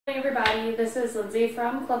Hey everybody, this is Lindsay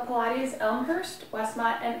from Club Pilates Elmhurst,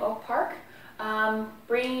 Westmont, and Oak Park.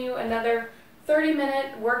 Bringing you another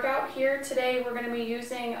 30-minute workout here. Today we're going to be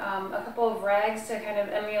using a couple of rags to kind of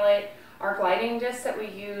emulate our gliding discs that we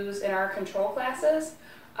use in our control classes.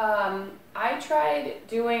 I tried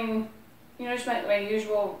doing, just my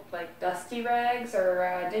usual like dusty rags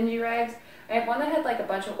or dingy rags. I have one that had like a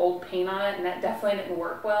bunch of old paint on it, and that definitely didn't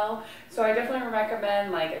work well. So I definitely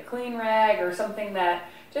recommend like a clean rag or something that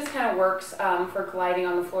just kind of works for gliding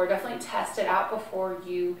on the floor. Definitely test it out before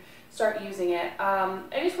you start using it.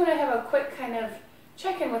 I just want to have a quick kind of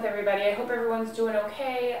check-in with everybody. I hope everyone's doing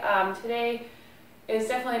okay. Today has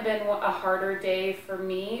definitely been a harder day for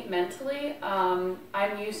me mentally. I'm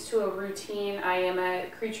used to a routine. I am a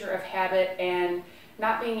creature of habit, and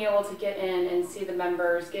not being able to get in and see the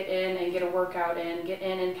members, get in and get a workout in, get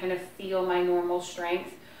in and kind of feel my normal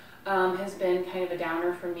strength has been kind of a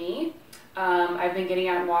downer for me. I've been getting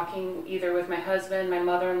out and walking either with my husband, my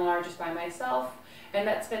mother-in-law, or just by myself, and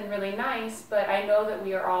that's been really nice, but I know that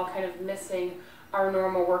we are all kind of missing our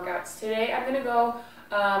normal workouts. Today I'm going to go,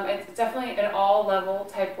 it's definitely an all-level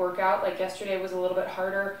type workout. Like yesterday was a little bit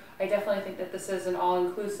harder. I definitely think that this is an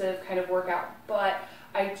all-inclusive kind of workout, but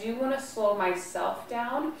I do want to slow myself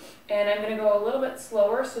down, and I'm going to go a little bit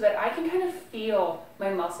slower so that I can kind of feel my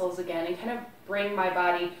muscles again and kind of bring my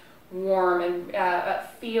body warm and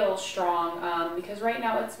feel strong, because right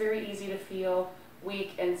now it's very easy to feel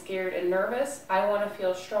weak and scared and nervous. I want to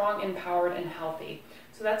feel strong, empowered, and healthy.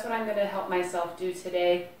 So that's what I'm going to help myself do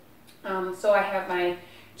today. So I have my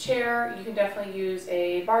chair. You can definitely use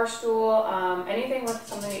a bar stool, anything with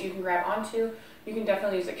something that you can grab onto. You can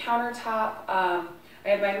definitely use a countertop. I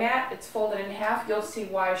have my mat, it's folded in half, you'll see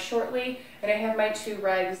why shortly, and I have my two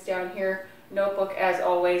rags down here, notebook as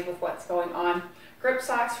always with what's going on. Grip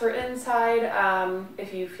socks for inside,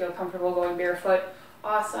 if you feel comfortable going barefoot,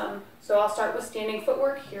 awesome. So I'll start with standing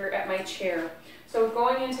footwork here at my chair. So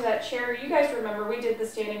going into that chair, you guys remember we did the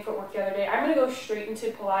standing footwork the other day. I'm going to go straight into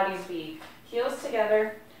Pilates V. Heels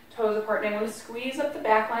together, toes apart, and I'm going to squeeze up the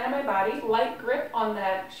back line of my body, light grip on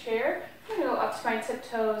that chair. I'm going to go up to my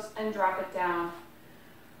tiptoes and drop it down.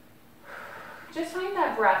 Just find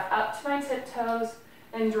that breath up to my tiptoes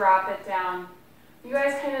and drop it down. You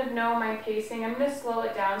guys kind of know my pacing. I'm going to slow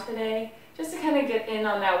it down today just to kind of get in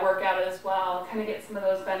on that workout as well, kind of get some of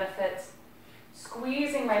those benefits.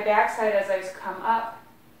 Squeezing my backside as I come up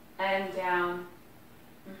and down.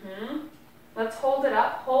 Let's hold it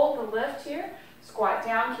up. Hold the lift here. Squat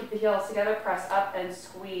down, keep the heels together, press up and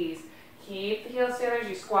squeeze. Keep the heels together as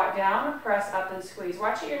you squat down, press up and squeeze.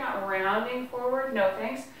 Watch it, you're not rounding forward. No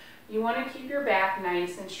thanks. You want to keep your back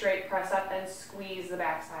nice and straight. Press up and squeeze the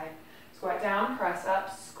backside. Squat down, press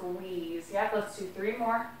up, squeeze. Yep, let's do 3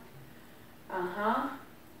 more.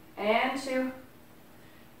 And 2.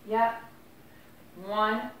 Yep.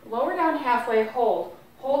 1. Lower down halfway, hold.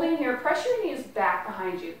 Holding here, press your knees back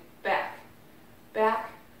behind you. Back.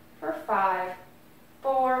 Back for 5,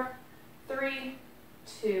 4, 3,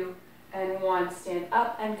 2, and 1. Stand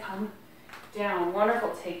up and come down.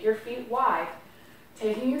 Wonderful. Take your feet wide.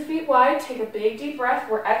 Taking your feet wide, take a big deep breath.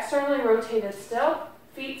 We're externally rotated still.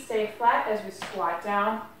 Feet stay flat as we squat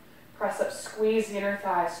down. Press up, squeeze the inner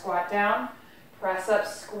thighs. Squat down, press up,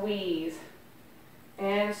 squeeze,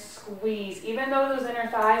 and squeeze. Even though those inner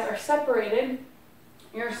thighs are separated,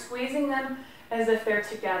 you're squeezing them as if they're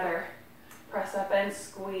together. Press up and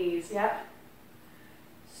squeeze. Yep.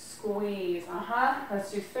 Squeeze.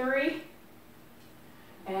 Let's do 3,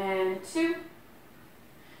 and 2,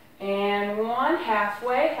 and 1,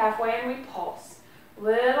 halfway, and we pulse.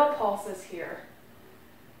 Little pulses here.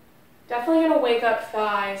 Definitely going to wake up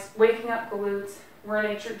thighs, waking up glutes. We're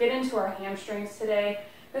going to get into our hamstrings today.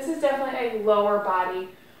 This is definitely a lower body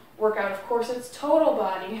workout. Of course, it's total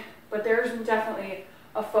body, but there's definitely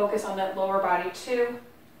a focus on that lower body. 2,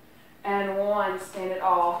 and 1, stand it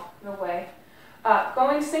all the way up.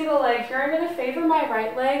 Going single leg here, I'm going to favor my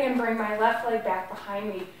right leg and bring my left leg back behind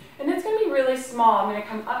me. And it's going to be really small. I'm going to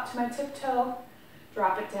come up to my tiptoe,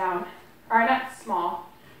 drop it down. Or not small,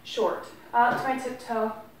 short. Up to my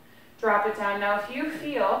tiptoe, drop it down. Now if you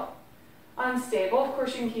feel unstable, of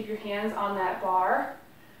course you can keep your hands on that bar.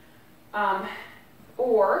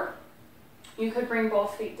 Or you could bring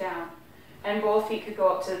both feet down. And both feet could go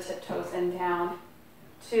up to the tiptoes and down.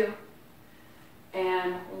 2,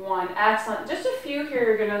 and 1. Excellent. Just a few here.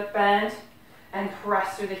 You're going to bend and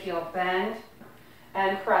press through the heel. Bend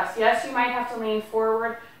and press. Yes, you might have to lean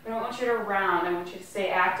forward. I don't want you to round. I want you to stay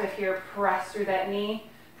active here. Press through that knee.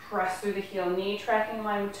 Press through the heel. Knee tracking in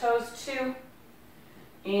line with toes. 2,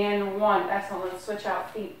 and 1. Excellent. Let's switch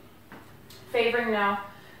out feet. Favoring now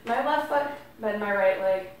my left foot, bend my right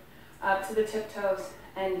leg. up to the tiptoes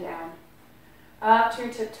and down. Up to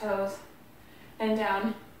your tiptoes and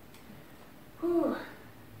down. Whew.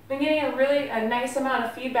 Been getting a nice amount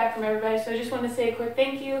of feedback from everybody, so I just want to say a quick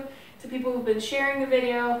thank you to people who've been sharing the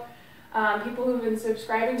video, people who've been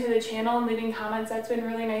subscribing to the channel and leaving comments. That's been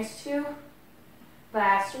really nice too.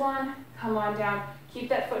 Last one, come on down. Keep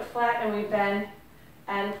that foot flat and we bend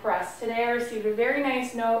and press. Today I received a very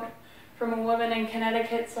nice note from a woman in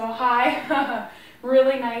Connecticut, so hi.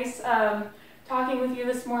 Really nice talking with you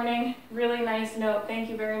this morning. Really nice note. Thank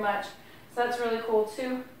you very much. So that's really cool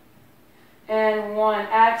too. And one,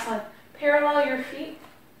 excellent. Parallel your feet,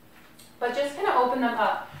 but just kind of open them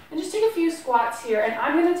up. And just take a few squats here. And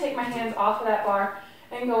I'm going to take my hands off of that bar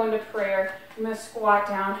and go into prayer. I'm going to squat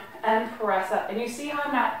down and press up. And you see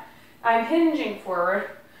how I'm hinging forward,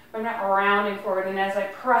 but I'm not rounding forward. And as I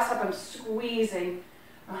press up, I'm squeezing.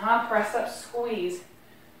 Press up, squeeze.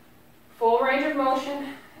 Full range of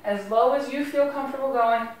motion, as low as you feel comfortable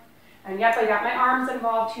going. And yep, I got my arms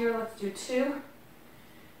involved here. Let's do 2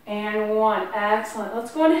 and 1. Excellent.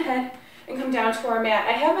 Let's go on ahead and come down to our mat.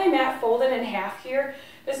 I have my mat folded in half here.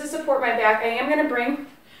 This is to support my back. I am going to bring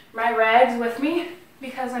my rags with me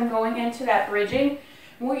because I'm going into that bridging.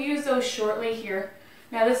 We'll use those shortly here.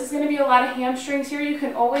 Now this is going to be a lot of hamstrings here. You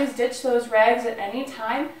can always ditch those rags at any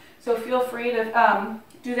time, so feel free to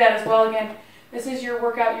do that as well. Again, this is your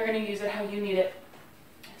workout. You're going to use it how you need it.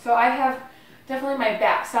 So I have definitely my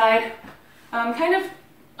backside kind of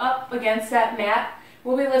up against that mat.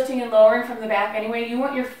 We'll be lifting and lowering from the back anyway. You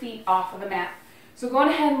want your feet off of the mat. So go on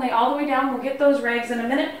ahead and lay all the way down. We'll get those rags in a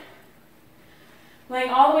minute. Laying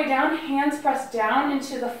all the way down, hands pressed down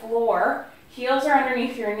into the floor. Heels are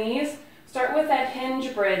underneath your knees. Start with that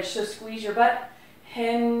hinge bridge. So squeeze your butt,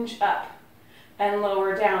 hinge up, and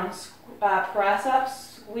lower down. Press up,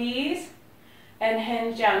 squeeze, and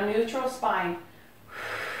hinge down. Neutral spine.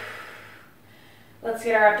 Let's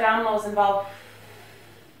get our abdominals involved.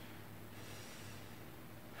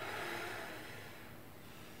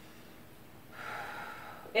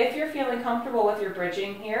 If you're feeling comfortable with your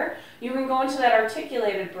bridging here, you can go into that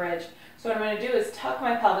articulated bridge. So what I'm going to do is tuck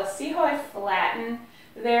my pelvis. See how I flatten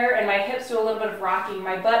there and my hips do a little bit of rocking.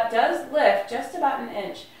 My butt does lift just about an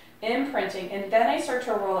inch, imprinting, and then I start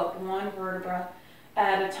to roll up one vertebra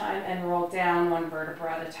at a time and roll down one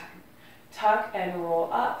vertebra at a time. Tuck and roll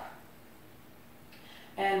up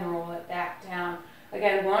and roll it back down.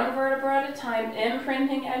 Again, one vertebra at a time,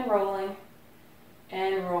 imprinting and rolling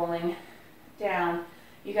down.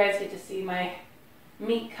 You guys get to see my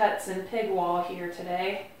meat cuts and pig wall here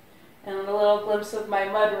today, and a little glimpse of my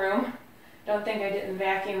mud room. Don't think I didn't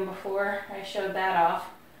vacuum before I showed that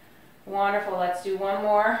off. Wonderful. Let's do one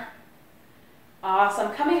more.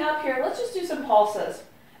 Awesome. Coming up here, let's just do some pulses.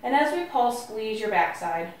 And as we pulse, squeeze your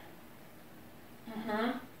backside.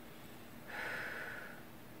 Let's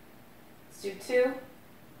do 2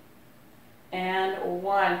 and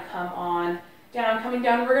 1. Come on down. Coming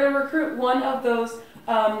down, we're going to recruit one of those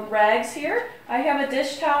rags here. I have a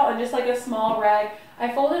dish towel and just like a small rag.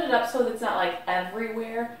 I folded it up so that it's not like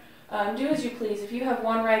everywhere. Do as you please. If you have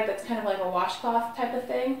one rag that's kind of like a washcloth type of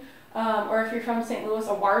thing, or if you're from St. Louis,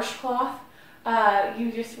 a washcloth,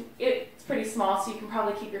 it's pretty small, so you can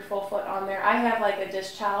probably keep your full foot on there. I have like a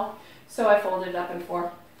dish towel, so I folded it up in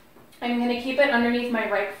 4. I'm going to keep it underneath my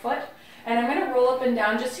right foot, and I'm going to roll up and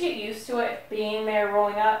down just to get used to it being there,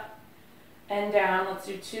 rolling up and down. Let's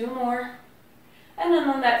do 2 more. And then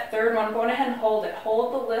on that third one, go ahead and hold it.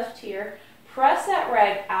 Hold the lift here. Press that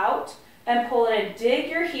rag out and pull it in.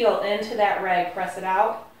 Dig your heel into that rag. Press it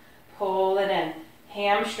out. Pull it in.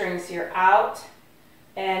 Hamstrings here. Out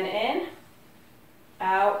and in.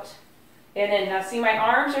 Out and in. Now see, my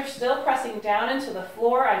arms are still pressing down into the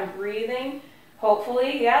floor. I'm breathing.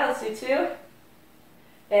 Hopefully, yeah, let's do 2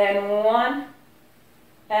 and 1.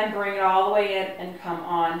 And bring it all the way in and come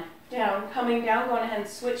on down. Coming down, going ahead and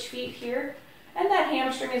switch feet here. And that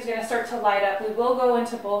hamstring is going to start to light up. We will go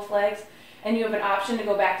into both legs, and you have an option to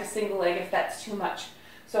go back to single leg if that's too much.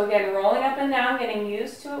 So again, rolling up and down, getting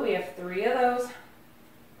used to it. We have 3 of those.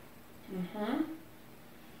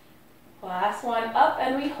 Last one, up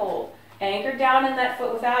and we hold. Anchor down in that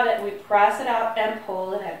foot without it. We press it out and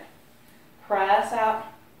pull it in. Press out,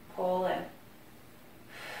 pull in.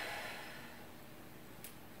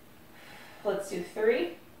 Let's do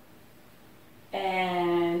 3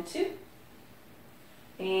 and 2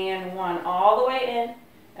 and 1. All the way in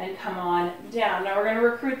and come on down. Now we're going to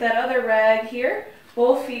recruit that other rag here.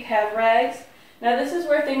 Both feet have rags. Now this is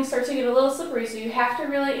where things start to get a little slippery, so you have to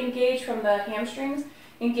really engage from the hamstrings,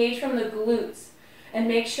 engage from the glutes, and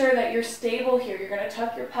make sure that you're stable here. You're going to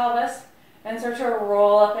tuck your pelvis and start to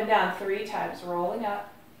roll up and down 3 times. Rolling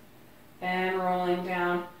up rolling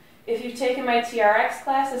down. If you've taken my TRX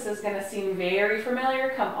class, this is going to seem very familiar.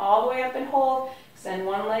 Come all the way up and hold. Send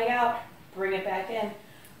one leg out, bring it back in.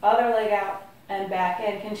 Other leg out and back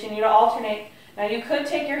in. Continue to alternate. Now you could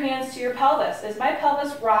take your hands to your pelvis. Is my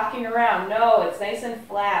pelvis rocking around? No, it's nice and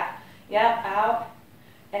flat. Yep, out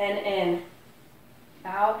and in.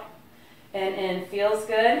 Out and in. Feels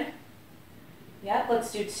good. Yep,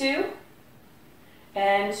 let's do 2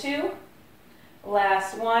 and 2.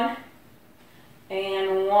 Last 1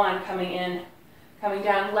 and 1. Coming in, coming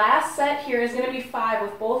down. Last set here is going to be 5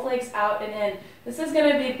 with both legs out and in. This is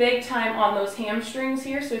going to be big time on those hamstrings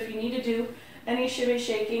here, so if you need to do any shimmy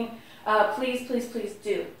shaking, please, please, please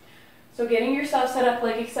do. So getting yourself set up,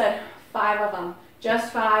 like I said, 5 of them.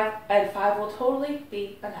 Just 5, and 5 will totally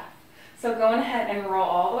be enough. So going ahead and roll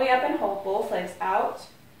all the way up and hold both legs out.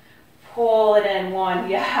 Pull it in. 1,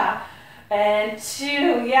 yeah. And 2,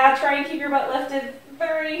 yeah, try and keep your butt lifted.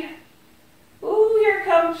 3, ooh, here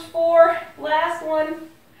comes 4, last 1,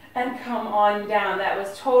 and come on down. That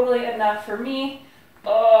was totally enough for me.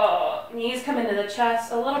 Oh, knees come into the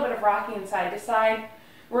chest, a little bit of rocking side to side.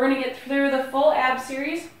 We're going to get through the full ab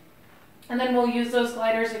series, and then we'll use those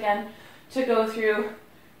gliders again to go through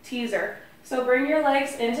teaser. So bring your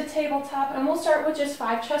legs into tabletop, and we'll start with just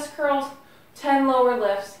 5 chest curls, 10 lower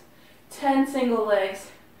lifts, 10 single legs,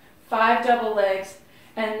 5 double legs,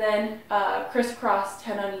 and then crisscross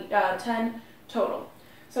 10 total.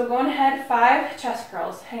 So going ahead, 5 chest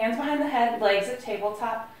curls, hands behind the head, legs at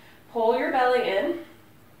tabletop, pull your belly in,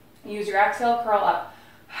 use your exhale, curl up.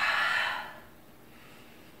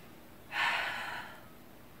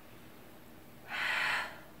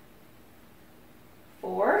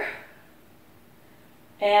 4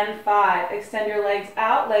 and 5. Extend your legs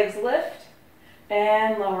out, legs lift,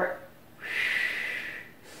 and lower.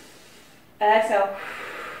 Exhale.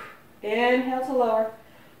 Inhale to lower.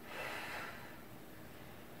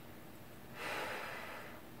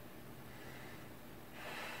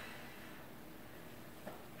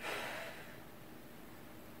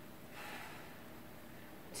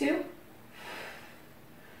 Two.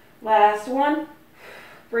 Last 1.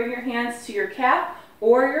 Bring your hands to your calf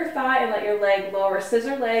or your thigh and let your leg lower.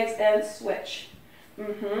 Scissor legs and switch.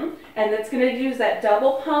 And it's going to use that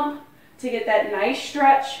double pump to get that nice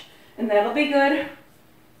stretch, and that'll be good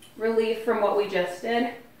relief from what we just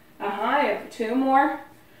did. I have 2 more.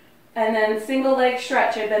 And then single leg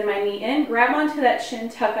stretch. I bend my knee in, grab onto that shin,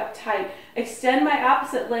 tuck up tight. Extend my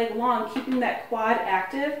opposite leg long, keeping that quad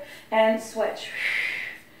active, and switch.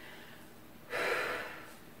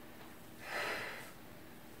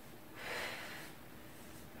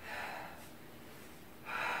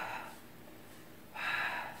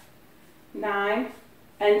 9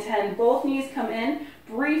 and 10. Both knees come in.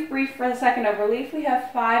 Brief for a second of relief. We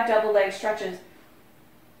have 5 double leg stretches.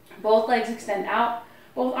 Both legs extend out.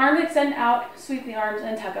 Both arms extend out. Sweep the arms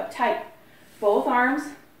and tuck up tight. Both arms,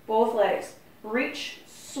 both legs. Reach,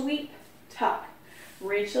 sweep, tuck.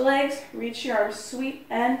 Reach the legs, reach your arms, sweep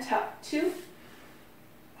and tuck. 2,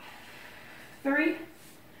 3,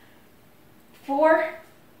 4,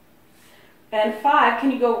 and 5.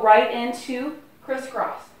 Can you go right into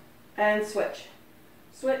crisscross? And switch,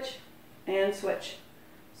 switch, and switch,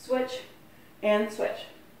 switch, and switch.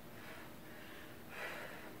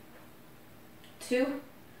 2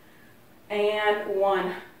 and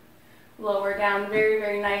 1. Lower down, very,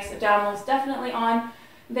 very nice. Abdominals definitely on.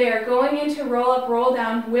 They are going into roll up, roll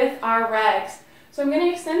down with our rags. So I'm going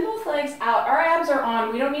to extend both legs out. Our abs are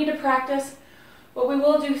on. We don't need to practice, but we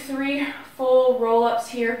will do 3 full roll-ups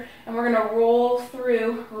here, and we're going to roll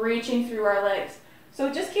through, reaching through our legs. So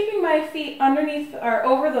just keeping my feet underneath or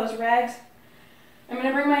over those rags. I'm going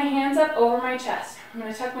to bring my hands up over my chest. I'm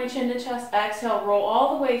going to tuck my chin to chest, exhale, roll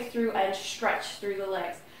all the way through and stretch through the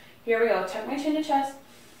legs. Here we go. Tuck my chin to chest.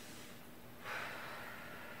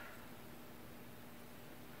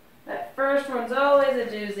 That first one's always a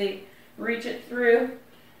doozy. Reach it through,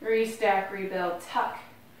 restack, rebuild, tuck,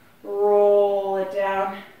 roll it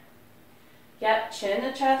down. Yep, chin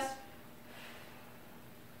to chest.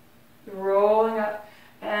 Rolling up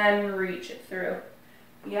and reach it through.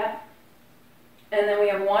 Yep. And then we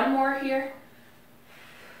have 1 more here.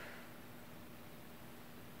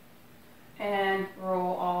 And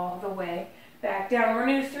roll all the way back down. We're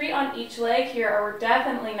going to do 3 on each leg here. We're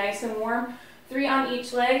definitely nice and warm. 3 on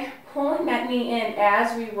each leg, pulling that knee in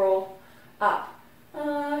as we roll up.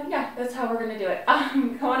 Yeah, that's how we're going to do it.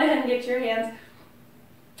 Go on ahead and get your hands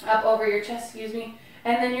up over your chest, excuse me.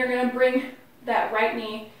 And then you're going to bring that right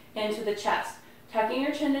knee into the chest. Tucking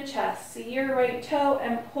your chin to chest. See your right toe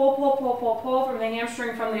and pull, pull, pull, pull, pull from the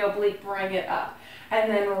hamstring, from the oblique. Bring it up.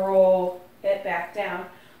 And then roll it back down.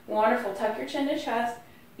 Wonderful. Tuck your chin to chest.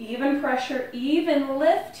 Even pressure, even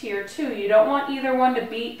lift here too. You don't want either one to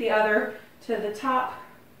beat the other to the top.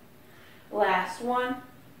 Last one.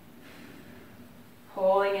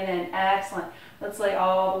 Pulling it in. Excellent. Let's lay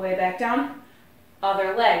all the way back down.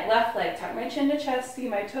 Other leg, left leg. Tuck my chin to chest. See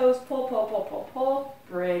my toes. Pull, pull, pull, pull, pull.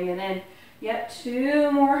 Bring it in. Yet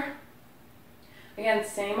 2 more. Again,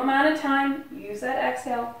 same amount of time. Use that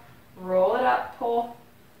exhale. Roll it up. Pull.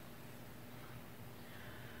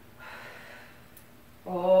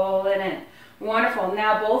 Pull it in. Wonderful.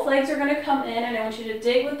 Now both legs are going to come in, and I want you to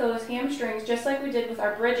dig with those hamstrings just like we did with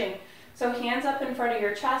our bridging. So hands up in front of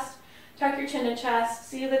your chest. Tuck your chin to chest.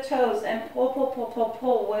 See the toes and pull, pull, pull, pull,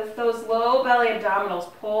 pull with those low belly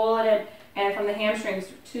abdominals. Pull it in. And from the hamstrings,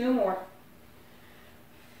 2 more.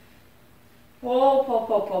 Pull, pull,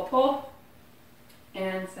 pull, pull, pull.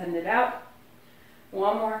 And send it out.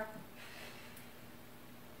 1 more.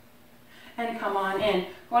 And come on in.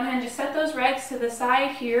 Go ahead and just set those legs to the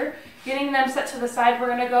side here. Getting them set to the side, we're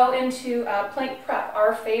going to go into plank prep,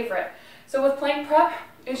 our favorite. So with plank prep,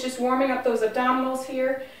 it's just warming up those abdominals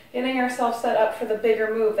here, getting ourselves set up for the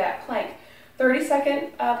bigger move, that plank.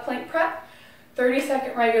 30-second plank prep,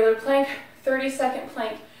 30-second regular plank, 30-second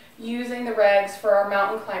plank using the regs for our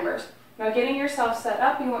mountain climbers. Now getting yourself set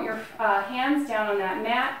up, you want your hands down on that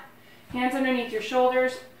mat, hands underneath your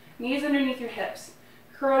shoulders, knees underneath your hips.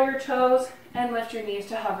 Curl your toes and lift your knees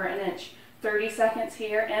to hover an inch. 30 seconds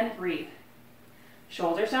here and breathe.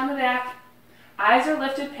 Shoulders down the back. Eyes are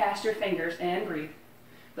lifted past your fingers and breathe.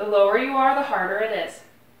 The lower you are, the harder it is.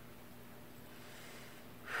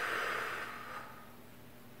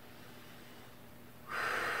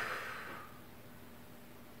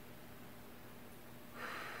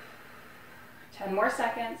 Ten more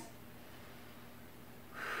seconds.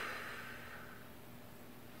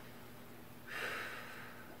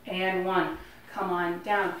 And 1. Come on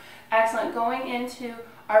down. Excellent. Going into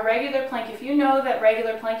our regular plank. If you know that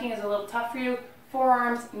regular planking is a little tough for you,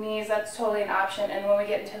 forearms, knees, that's totally an option. And when we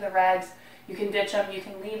get into the regs, you can ditch them, you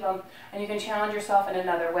can leave them, and you can challenge yourself in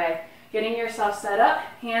another way. Getting yourself set up,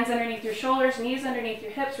 hands underneath your shoulders, knees underneath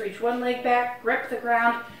your hips, reach one leg back, grip the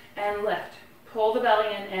ground, and lift. Pull the belly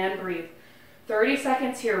in and breathe. 30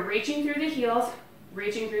 seconds here, reaching through the heels,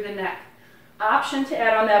 reaching through the neck. Option to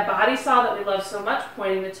add on that body saw that we love so much,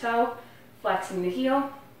 pointing the toe, flexing the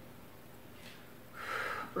heel,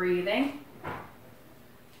 breathing.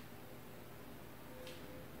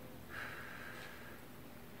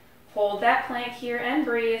 Hold that plank here and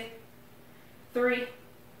breathe. 3,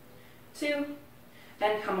 2,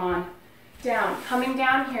 and come on down. Coming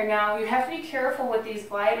down here now, you have to be careful with these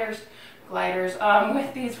with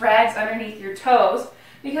these rags underneath your toes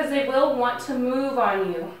because they will want to move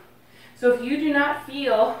on you. So if you do not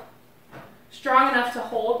feel strong enough to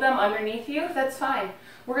hold them underneath you, that's fine.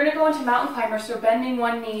 We're going to go into mountain climber, so bending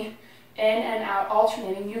one knee in and out,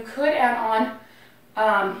 alternating. You could add on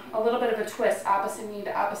a little bit of a twist, opposite knee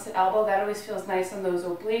to opposite elbow. That always feels nice on those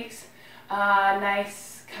obliques.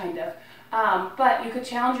 Nice, kind of. But you could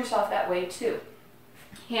challenge yourself that way too.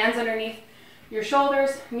 Hands underneath your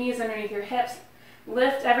shoulders, knees underneath your hips.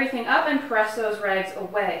 Lift everything up and press those rags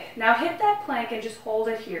away. Now hit that plank and just hold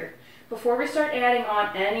it here. Before we start adding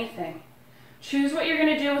on anything, choose what you're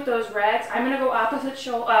going to do with those rags. I'm going to go opposite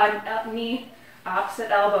knee,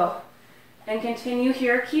 opposite elbow. And continue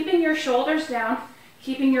here, keeping your shoulders down,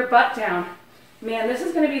 keeping your butt down. Man, this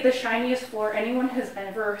is going to be the shiniest floor anyone has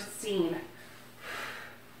ever seen.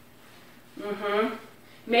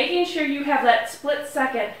 Making sure you have that split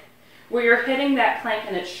second where you're hitting that plank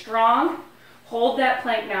and it's strong. Hold that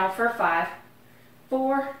plank now for 5,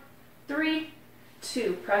 4, 3,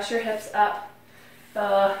 2. Press your hips up.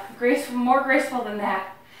 More graceful than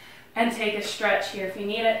that. And take a stretch here if you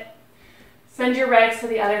need it. Send your legs to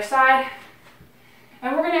the other side.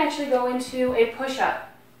 And we're going to actually go into a push-up.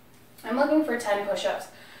 I'm looking for 10 push-ups.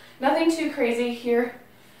 Nothing too crazy here.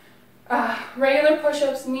 Regular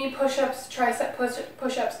push-ups, knee push-ups, tricep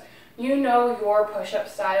push-ups. You know your push-up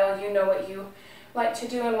style. You know what you like to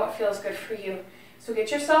do and what feels good for you. So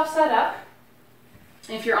get yourself set up.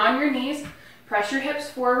 If you're on your knees, press your hips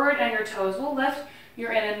forward and your toes will lift.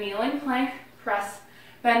 You're in a kneeling plank. Press,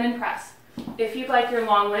 bend and press. If you'd like your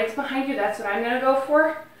long legs behind you, that's what I'm going to go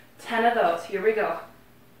for. 10 of those. Here we go.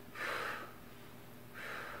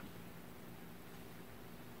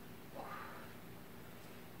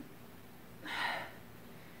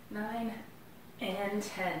 9 and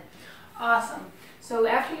 10. Awesome. So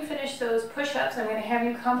after you finish those push-ups, I'm going to have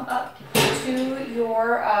you come up to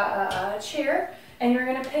your chair, and you're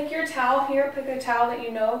going to pick your towel here. Pick a towel that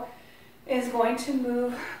you know is going to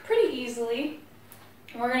move pretty easily.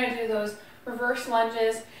 And we're going to do those reverse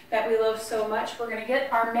lunges that we love so much. We're gonna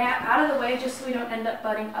get our mat out of the way just so we don't end up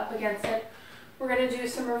butting up against it. We're gonna do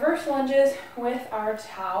some reverse lunges with our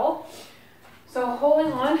towel. So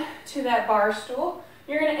holding on to that bar stool,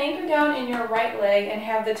 you're gonna anchor down in your right leg and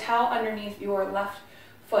have the towel underneath your left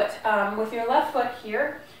foot. With your left foot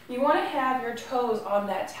here, you wanna have your toes on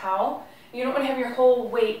that towel. You don't wanna have your whole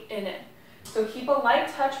weight in it. So keep a light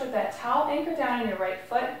touch with that towel, anchor down in your right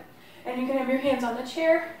foot, and you can have your hands on the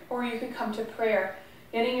chair, or you can come to prayer.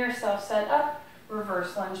 Getting yourself set up,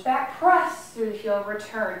 reverse lunge back, press through the heel,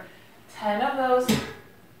 return. 10 of those.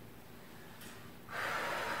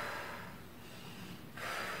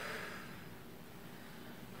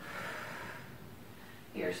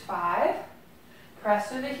 Here's 5. Press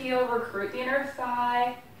through the heel, recruit the inner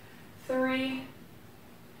thigh. 3,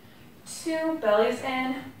 2, belly's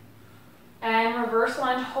in. And reverse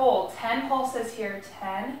lunge, hold. 10 pulses here.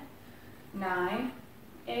 10, 9,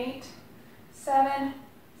 8, 7,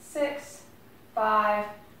 6, 5,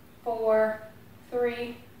 4,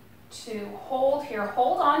 3, 2. Hold here.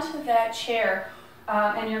 Hold on to that chair.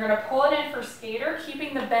 And you're going to pull it in for skater,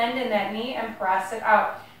 keeping the bend in that knee and press it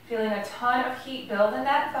out. Feeling a ton of heat build in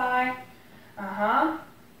that thigh.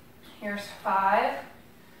 Here's 5,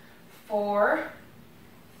 4,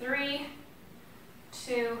 3,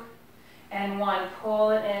 2, and 1.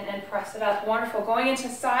 Pull it in and press it up. Wonderful. Going into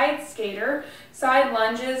side skater, side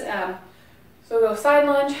lunges. So go side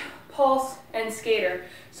lunge, pulse, and skater.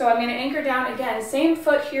 So I'm going to anchor down again. Same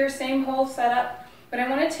foot here, same whole setup. But I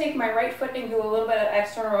want to take my right foot and do a little bit of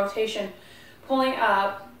external rotation. Pulling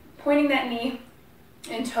up, pointing that knee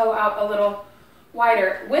and toe out a little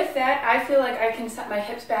wider. With that, I feel like I can set my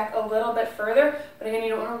hips back a little bit further. But again, you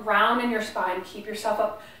don't want to round in your spine. Keep yourself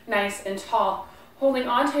up nice and tall. Holding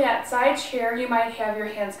onto that side chair, you might have your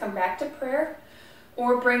hands come back to prayer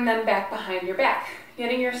or bring them back behind your back.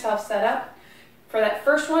 Getting yourself set up. For that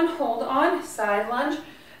first one, hold on, side lunge,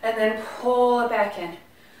 and then pull it back in.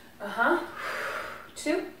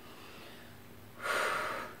 2.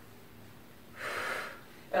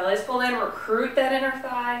 Belly's pulled in, recruit that inner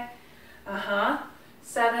thigh.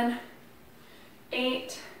 7,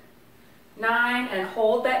 8, 9, and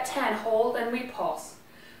hold that 10. Hold, and we pulse,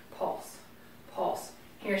 pulse, pulse.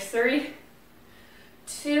 Here's 3,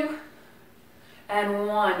 2, and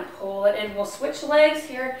 1. Pull it in. We'll switch legs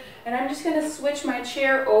here, and I'm just going to switch my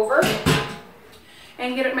chair over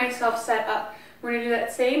and get myself set up. We're going to do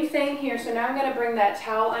that same thing here. So now I'm going to bring that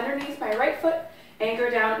towel underneath my right foot, anchor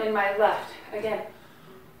down in my left. Again,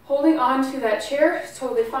 holding on to that chair is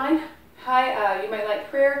totally fine. You might like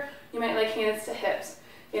prayer, you might like hands to hips.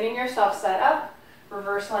 Getting yourself set up,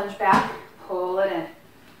 reverse lunge back, pull it in.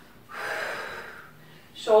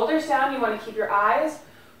 Shoulders down, you want to keep your eyes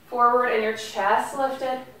forward and your chest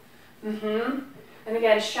lifted. And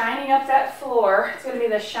again, shining up that floor. It's going to be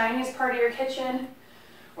the shiniest part of your kitchen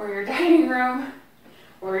or your dining room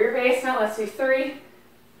or your basement. Let's do 3,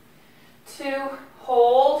 2,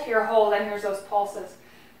 hold. Here, hold, and here's those pulses.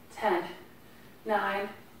 10, 9,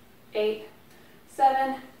 8,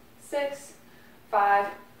 7, 6, 5,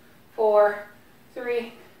 4,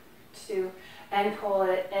 3, 2, and pull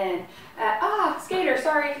it in. Skater,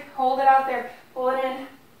 sorry. Hold it out there. Pull it in.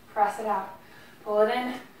 Press it out. Pull it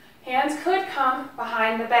in. Hands could come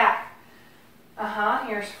behind the back.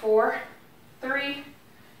 Here's 4, 3,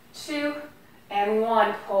 2, and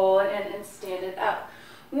 1. Pull it in and stand it up.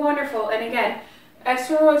 Wonderful. And again,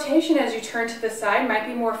 external rotation as you turn to the side might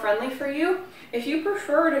be more friendly for you. If you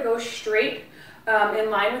prefer to go straight in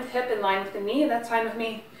line with hip, in line with the knee, that's fine with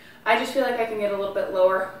me. I just feel like I can get a little bit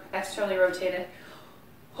lower, externally rotated.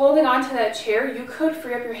 Holding on to that chair, you could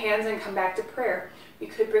free up your hands and come back to prayer. You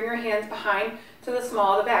could bring your hands behind to the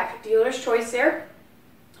small of the back. Dealer's choice there.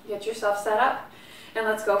 Get yourself set up, and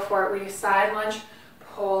let's go for it. We do side lunge,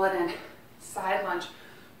 pull it in. Side lunge,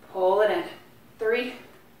 pull it in. 3.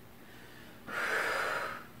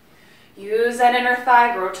 Use that inner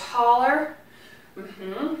thigh, grow taller.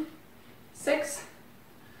 6,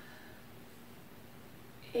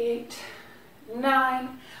 8,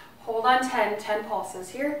 9. Hold on 10 pulses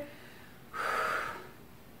here.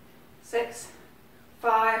 6,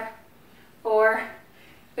 5, 4,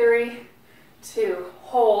 3, 2.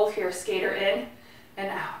 Hold here, skater in and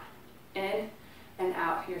out. In and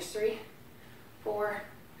out. Here's 3, 4,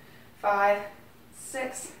 5,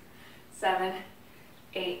 6, 7,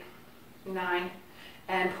 8, 9,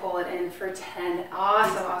 and pull it in for 10.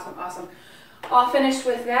 Awesome, awesome, awesome. All finished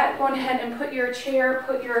with that. Go ahead and put your chair,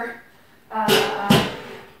 put your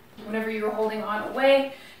whatever you were holding on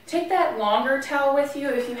away. Take that longer towel with you.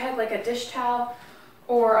 If you had like a dish towel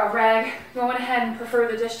or a rag, go ahead and prefer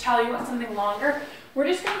the dish towel. You want something longer. we're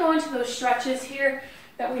just going to go into those stretches here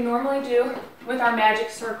that we normally do with our magic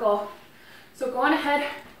circle. So go on ahead,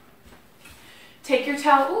 take your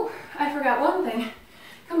towel. Ooh, I forgot one thing.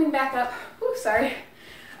 Coming back up. Ooh, sorry.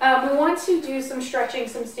 We want to do some stretching,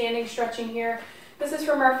 some standing stretching here. This is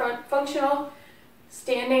from our functional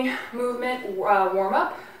standing movement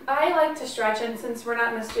warm-up. I like to stretch, and since we're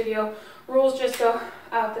not in the studio, rules just go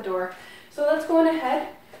out the door. So let's go on ahead,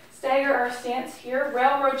 stagger our stance here,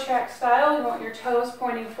 railroad track style. You want your toes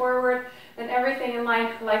pointing forward and everything in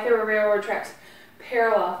line like they were railroad tracks,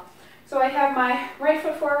 parallel. So I have my right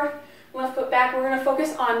foot forward, left foot back. We're going to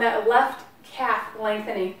focus on that left calf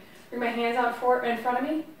lengthening. Bring my hands out in front of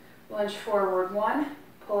me, lunge forward, 1,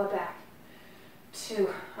 pull it back, 2,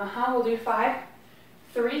 we'll do 5,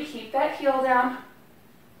 3, keep that heel down,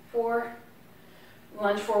 4,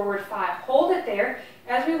 lunge forward, 5. Hold it there.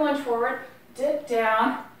 As we lunge forward, dip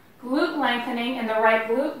down, glute lengthening in the right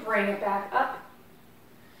glute, bring it back up.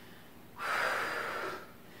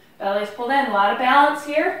 Belly's pulled in, a lot of balance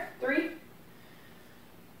here. 3,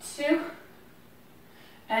 2,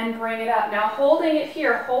 and bring it up. Now holding it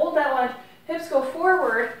here, hold that lunge, hips go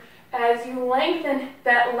forward as you lengthen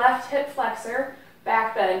that left hip flexor,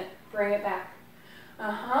 back bend, bring it back.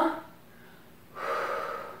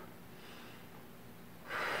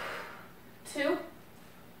 2,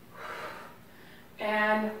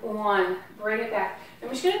 and 1, bring it back. I'm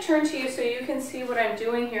just going to turn to you so you can see what I'm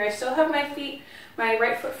doing here. I still have my feet, my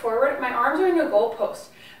right foot forward, my arms are in a goalpost.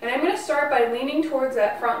 And I'm going to start by leaning towards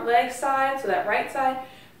that front leg side, so that right side,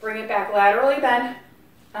 bring it back, laterally bend.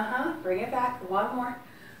 Bring it back, 1 more.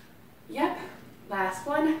 Yep, last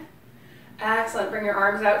one. Excellent, bring your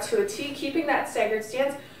arms out to a T, keeping that staggered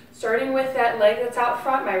stance, starting with that leg that's out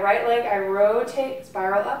front, my right leg, I rotate,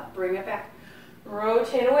 spiral up, bring it back.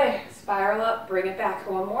 Rotate away, spiral up, bring it back.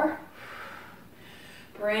 1 more.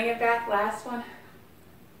 Bring it back, last one.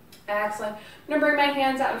 Excellent. I'm going to bring my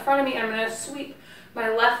hands out in front of me, and I'm going to sweep my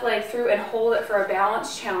left leg through and hold it for a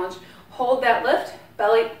balance challenge. Hold that lift,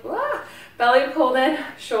 belly pulled in,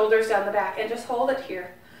 shoulders down the back, and just hold it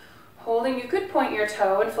here. Holding, you could point your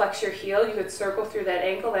toe and flex your heel. You could circle through that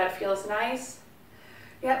ankle, that feels nice.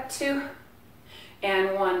 Yep, 2,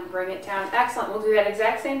 and 1, bring it down. Excellent, we'll do that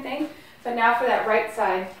exact same thing, but now for that right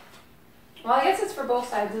side. Well, I guess it's for both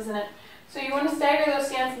sides, isn't it? So you want to stagger those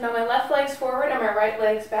stances. Now my left leg's forward and my right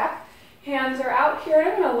leg's back. Hands are out here, and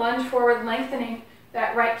I'm going to lunge forward, lengthening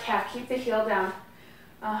that right calf. Keep the heel down.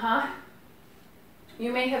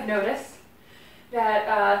 You may have noticed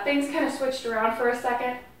that things kind of switched around for a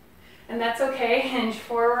second, and that's okay. Hinge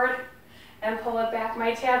forward and pull it back.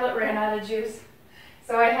 My tablet ran out of juice,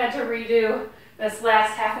 so I had to redo this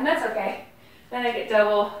last half, and that's okay. Then I get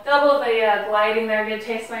double the gliding there, get to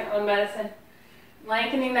taste my own medicine.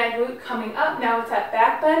 Lengthening that glute, coming up. Now with that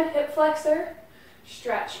back bend, hip flexor,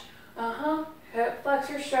 stretch. Hip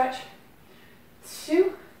flexor, stretch.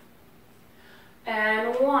 2,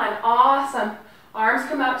 and 1. Awesome. Arms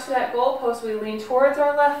come out to that goalpost. We lean towards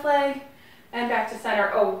our left leg and back to center.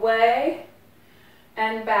 Away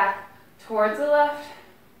and back towards the left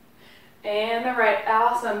and the right.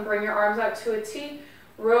 Awesome. Bring your arms out to a T.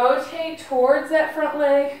 Rotate towards that front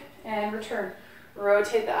leg and return.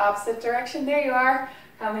 Rotate the opposite direction. There you are.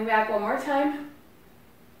 Coming back 1 more time.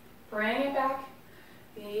 Bring it back.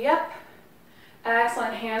 Yep.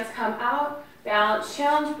 Excellent. Hands come out. Balance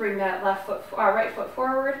challenge. Bring that right foot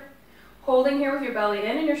forward. Holding here with your belly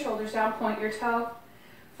in and your shoulders down. Point your toe.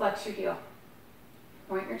 Flex your heel.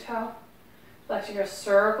 Point your toe. Flex your heel.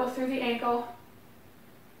 Circle through the ankle.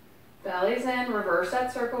 Belly's in. Reverse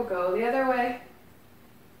that circle. Go the other way.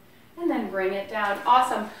 And then bring it down.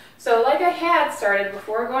 Awesome. So like I had started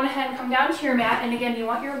before, go ahead and come down to your mat. And again, you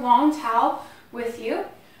want your long towel with you.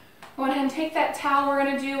 Go ahead and take that towel. We're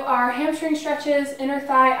going to do our hamstring stretches, inner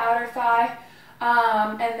thigh, outer thigh,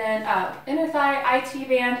 and then inner thigh, IT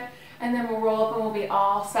band, and then we'll roll up and we'll be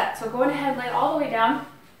all set. So go ahead, lay all the way down.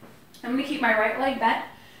 I'm going to keep my right leg bent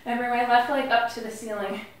and bring my left leg up to the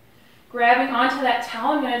ceiling. Grabbing onto that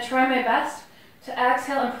towel, I'm going to try my best to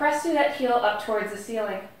exhale and press through that heel up towards the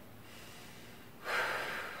ceiling.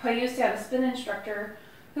 I used to have a spin instructor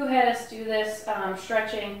who had us do this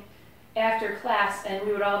stretching after class, and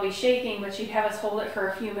we would all be shaking, but she'd have us hold it for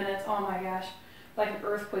a few minutes. Oh my gosh, like an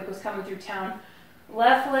earthquake was coming through town.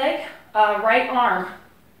 Left leg, right arm.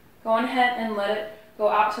 Go ahead and let it go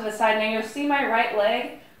out to the side. Now you'll see my right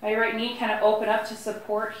leg, my right knee kind of open up to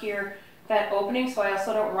support here, that opening, so I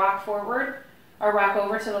also don't rock forward or rock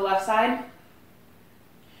over to the left side.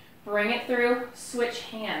 Bring it through, switch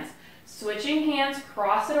hands. Switching hands,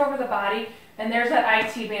 cross it over the body, and there's that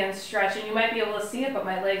IT band stretch, and you might be able to see it, but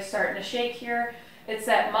my leg's starting to shake here. It's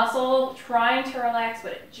that muscle trying to relax,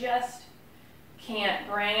 but it just can't.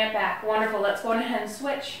 Bring it back. Wonderful. Let's go ahead and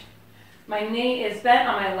switch. My knee is bent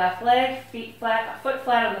on my left leg, feet flat, foot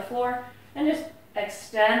flat on the floor, and just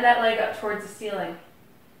extend that leg up towards the ceiling.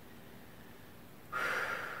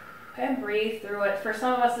 And breathe through it. For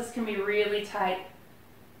some of us, this can be really tight.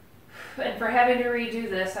 And for having to redo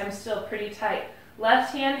this, I'm still pretty tight.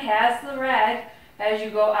 Left hand has the rag as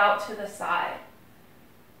you go out to the side.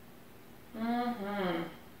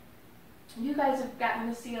 You guys have gotten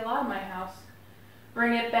to see a lot of my house.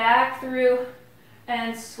 Bring it back through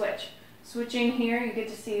and switch. Switching here, you get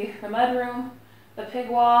to see the mud room, the pig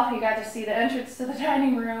wall. You got to see the entrance to the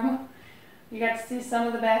dining room. You got to see some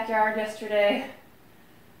of the backyard yesterday.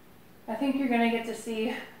 I think you're going to get to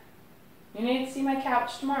see, you need to see my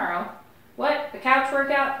couch tomorrow. What? The couch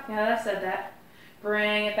workout? Yeah, I said that.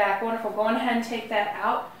 Bring it back. Wonderful. Go ahead and take that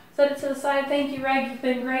out. Set it to the side. Thank you, Reg. You've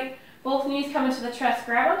been great. Both knees come into the chest.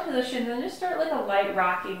 Grab onto the shins and just start like a light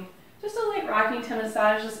rocking. Just a light rocking to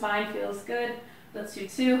massage the spine. Feels good. Let's do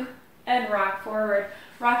 2 and rock forward.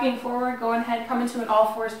 Rocking forward. Go ahead. Come into an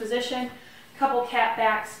all fours position. Couple cat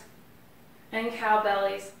backs and cow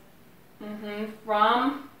bellies.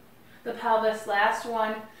 From the pelvis. Last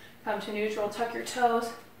one. Come to neutral. Tuck your toes.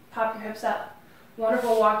 Pop your hips up.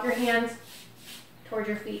 Wonderful. Walk your hands towards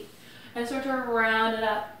your feet and start to round it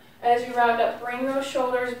up. As you round up, bring those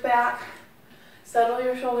shoulders back. Settle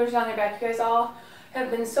your shoulders down your back. You guys all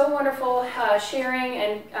have been so wonderful sharing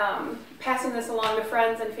and passing this along to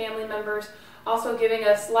friends and family members. Also giving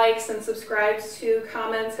us likes and subscribes to.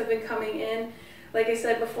 Comments have been coming in. Like I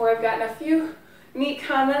said before, I've gotten a few neat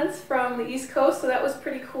comments from the East Coast, so that was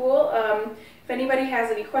pretty cool. If anybody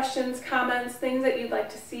has any questions, comments, things that you'd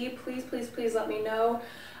like to see, please, please, please let me know.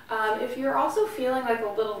 If you're also feeling like a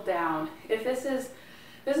little down, if this is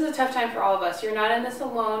a tough time for all of us. You're not in this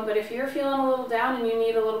alone, but if you're feeling a little down and you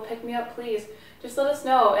need a little pick-me-up, please just let us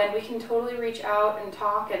know, and we can totally reach out and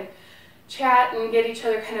talk and chat and get each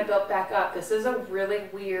other kind of built back up. This is a really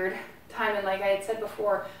weird time, and like I had said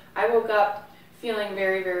before, I woke up feeling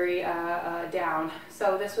very, very down.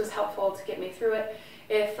 So this was helpful to get me through it.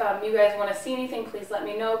 If you guys want to see anything, please let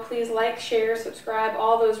me know. Please like, share, subscribe,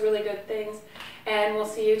 all those really good things, and we'll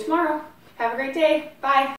see you tomorrow. Have a great day. Bye.